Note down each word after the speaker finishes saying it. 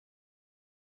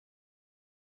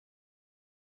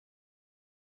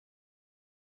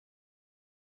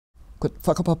Ko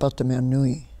whakapapa te mea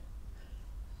nui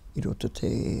I roto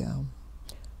te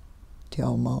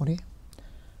ao Māori.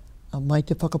 Mai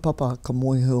te whakapapa ka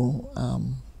moeho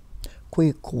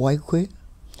koe kowai koe,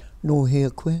 no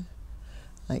hea koe,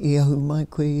 I ahu mai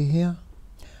koe I hea,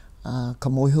 ka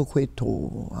moeho koe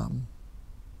tō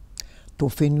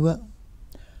whenua,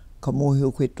 ka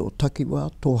moeho koe tō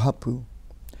takiwa, tō hapu,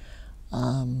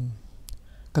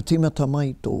 ka timata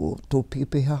mai tō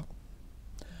pipeha,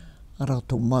 ara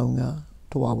tō maunga,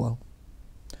 tō awa,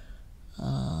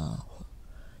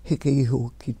 heke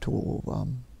iho ki tō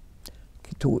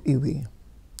iwi.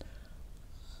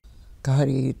 Ka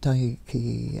hari I tahi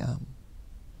ki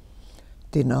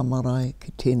tēnā marae,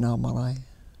 ki tēnā marae.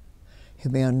 He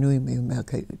mea nui me mea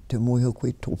kei te moeho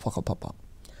koe tō whakapapa.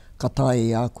 Ka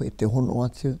tae I a koe te hono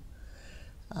atu,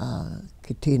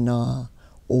 ki tēnā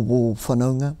o wō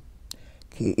whanaunga,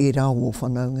 ki e rā wō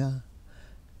whanaunga,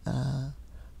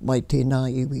 mai tēnā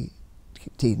iwi, ki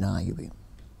tēnā iwi.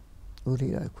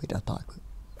 Uri au koe rā tāku.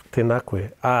 Tēnā koe.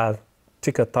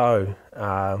 Tika tau,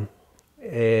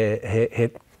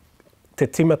 te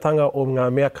timatanga o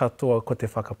ngā mea katoa ko te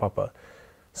whakapapa.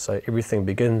 So everything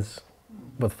begins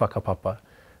with whakapapa.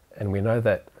 And we know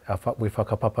that we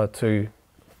whakapapa to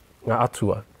ngā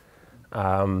atua.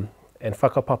 And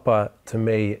whakapapa to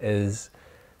me is,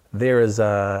 there is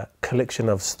a collection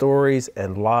of stories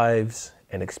and lives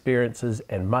and experiences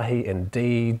and mahi and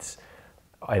deeds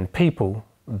and people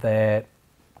that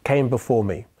came before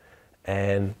me.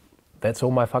 And that's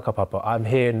all my whakapapa. I'm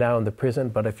here now in the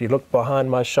present, but if you look behind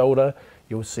my shoulder,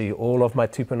 you'll see all of my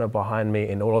tupuna behind me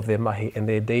and all of their mahi and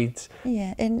their deeds.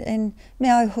 Yeah, and me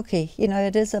au hoki, you know,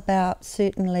 it is about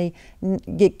certainly,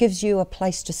 it gives you a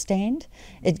place to stand,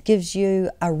 it gives you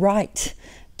a right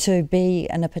to be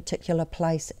in a particular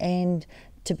place and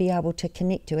to be able to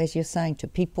connect to, as you're saying, to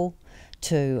people,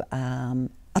 to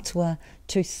atua,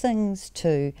 to things,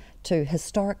 to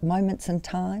historic moments in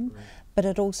time. Right. But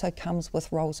it also comes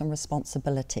with roles and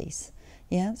responsibilities.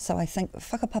 Yeah, so I think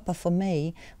whakapapa for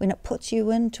me, when it puts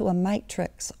you into a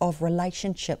matrix of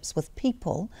relationships with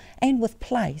people and with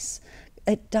place,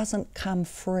 it doesn't come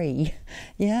free.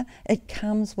 Yeah, it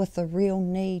comes with a real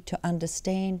need to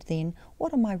understand then,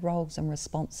 what are my roles and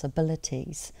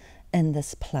responsibilities in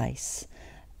this place?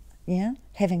 Yeah,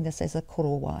 having this as a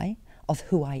korowai of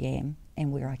who I am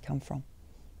and where I come from.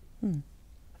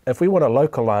 If we want to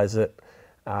localise it,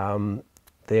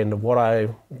 then what I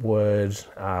would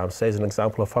say as an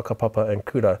example of whakapapa and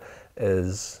kura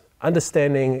is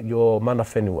understanding your mana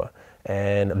whenua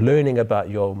and learning about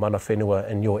your mana whenua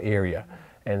in your area.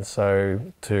 And so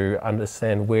to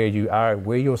understand where you are,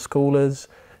 where your school is,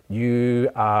 you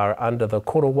are under the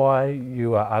korowai,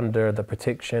 you are under the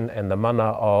protection and the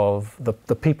mana of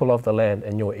the people of the land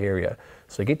in your area.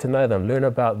 So get to know them, learn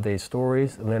about their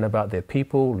stories, learn about their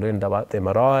people, learn about their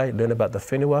marae, learn about the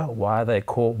whenua, why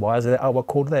is that awa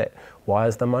called that? Why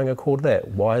is the maunga called that?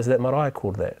 Why is that marae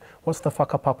called that? What's the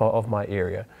whakapapa of my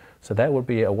area? So that would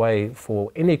be a way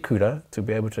for any kura to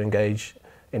be able to engage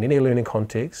in any learning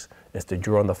context, is to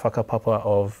draw on the whakapapa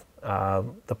of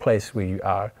the place where you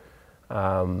are,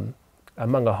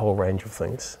 among a whole range of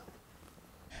things.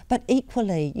 But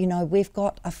equally, you know, we've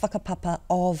got a whakapapa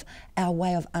of our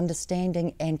way of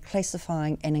understanding and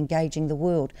classifying and engaging the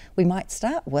world. We might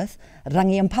start with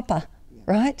Rangi and Papa,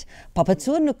 right? Papa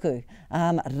tuanuku,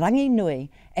 Rangi nui,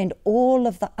 and all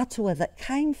of the atua that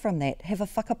came from that have a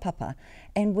whakapapa.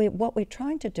 And what we're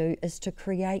trying to do is to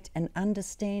create an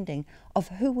understanding of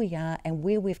who we are and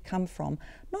where we've come from,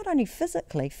 not only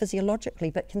physically,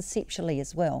 physiologically, but conceptually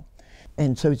as well.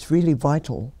 And so it's really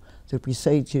vital that we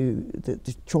say to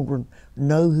the children,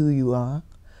 know who you are,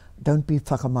 don't be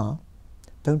whakamā.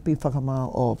 Don't be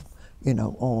whakamā of, you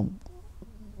know, oh,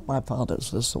 my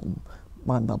father's this or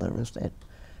my mother is that.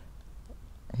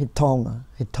 He taonga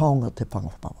te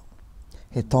whakapapa.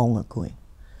 He taonga koe.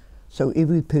 So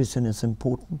every person is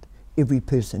important, every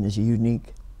person is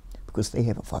unique because they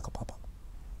have a whakapapa.